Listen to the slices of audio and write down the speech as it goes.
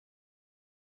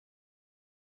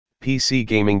PC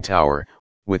gaming tower,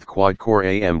 with quad-core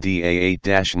AMD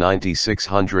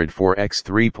A8-9600 4x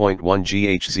 3.1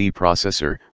 GHz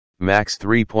processor, max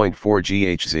 3.4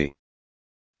 GHz.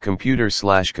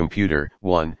 Computer/computer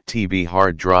 1 TB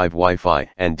hard drive Wi-Fi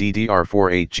and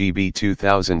DDR4 8GB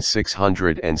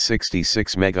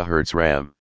 2666 MHz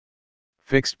RAM.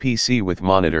 Fixed PC with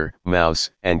monitor, mouse,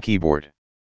 and keyboard.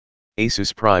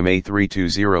 Asus Prime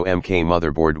A320M-K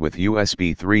motherboard with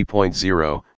USB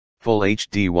 3.0, Full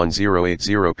HD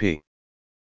 1080p.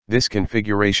 This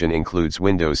configuration includes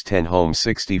Windows 10 Home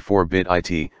 64-bit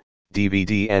IT,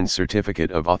 DVD and Certificate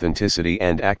of Authenticity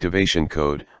and Activation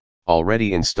Code,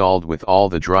 already installed with all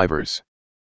the drivers.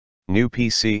 New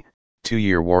PC,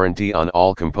 2-year warranty on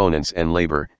all components and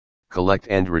labor, collect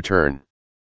and return.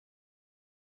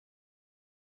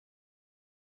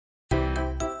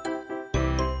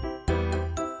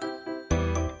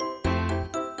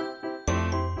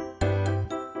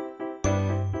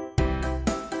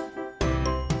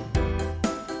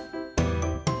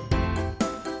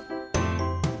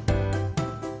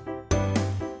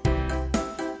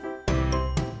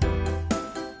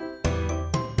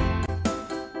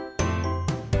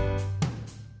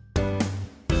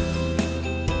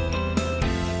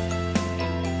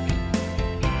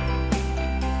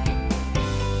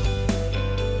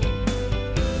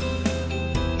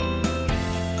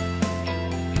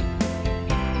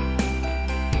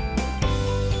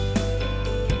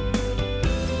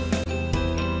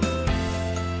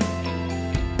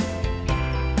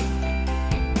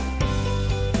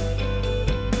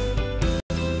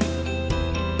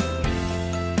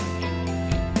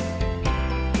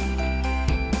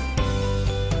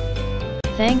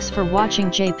 Thanks for watching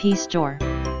JP Store.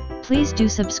 Please do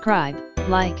subscribe,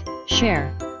 like,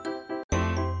 share.